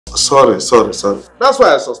Sorry. That's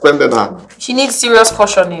why I suspended her. She needs serious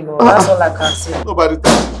cautioning, that's all I can say. No, by the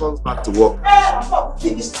time she comes back to work. I'm not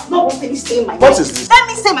finished. I'm not finished saying my name. What is this? Let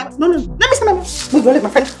me say my let me say my name. Move your leg, my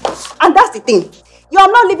friend. And that's the thing.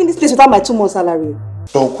 You're not leaving this place without my 2 months salary.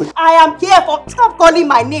 Don't I am here for stop calling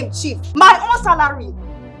my name, Chief. My own salary.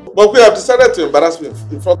 But we have decided to embarrass me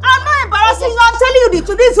in front. I'm not embarrassing you. I'm telling you the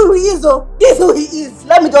truth. This is who he is, oh. This is who he is.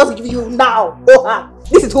 Let me just give you now.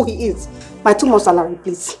 This is who he is. My 2 months salary,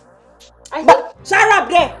 please. Shut up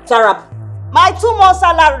there. Shut up. My 2 months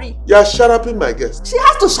salary. You're shut up in my guest. She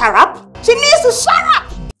has to shut up. She needs to shut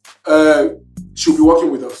up. She'll be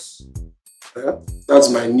working with us. Yeah? That's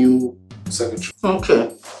my new secretary.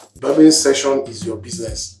 Okay. Barbing session is your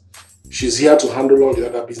business. She's here to handle all the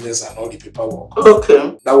other business and all the paperwork.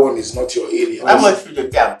 Okay. That one is not your area. How much should you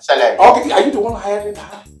get salary? Okay, are you the one hiring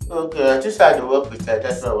her? Okay, I just had to work with her.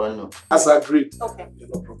 That's what I want to know. As agreed. Okay.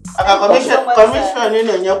 No problem.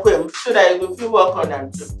 Commission in your queen so that you will work on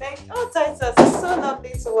them too. Thank you. Oh, Titus, it's so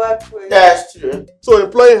lovely to work with. That's true. So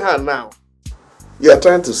employing her now, you are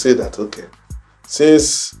trying to say that, okay,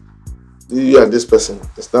 since you and this person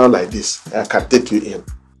is now like this, I can take you in.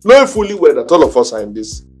 Knowing fully well that all of us are in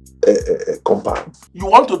this compound. You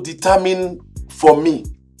want to determine for me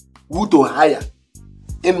who to hire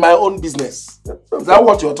in my own business. Is that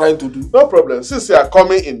what you're trying to do? No problem. Since you are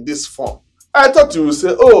coming in this form, I thought you would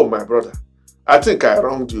say, oh, my brother, I think I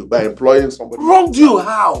wronged you by employing somebody. Wronged you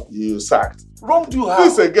how? You sacked. Wronged you how?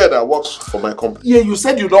 This is a girl that works for my company. Yeah, you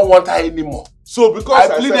said you don't want her anymore. So because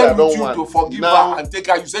I pleaded said I don't with you want to forgive now, her and take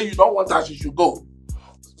her, you say you don't want her, she should go.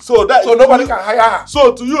 So nobody can hire her.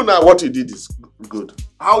 So to you now, what you did is good.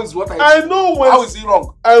 How is what I know when. How is it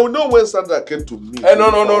wrong? I know when Sandra came to me.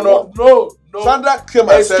 No. Sandra came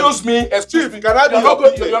and said, Excuse me. Can I be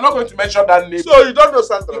you're not going to mention that name. So you don't know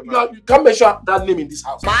Sandra? You can't mention that name in this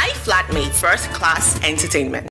house. My Flatmates First Class Entertainment.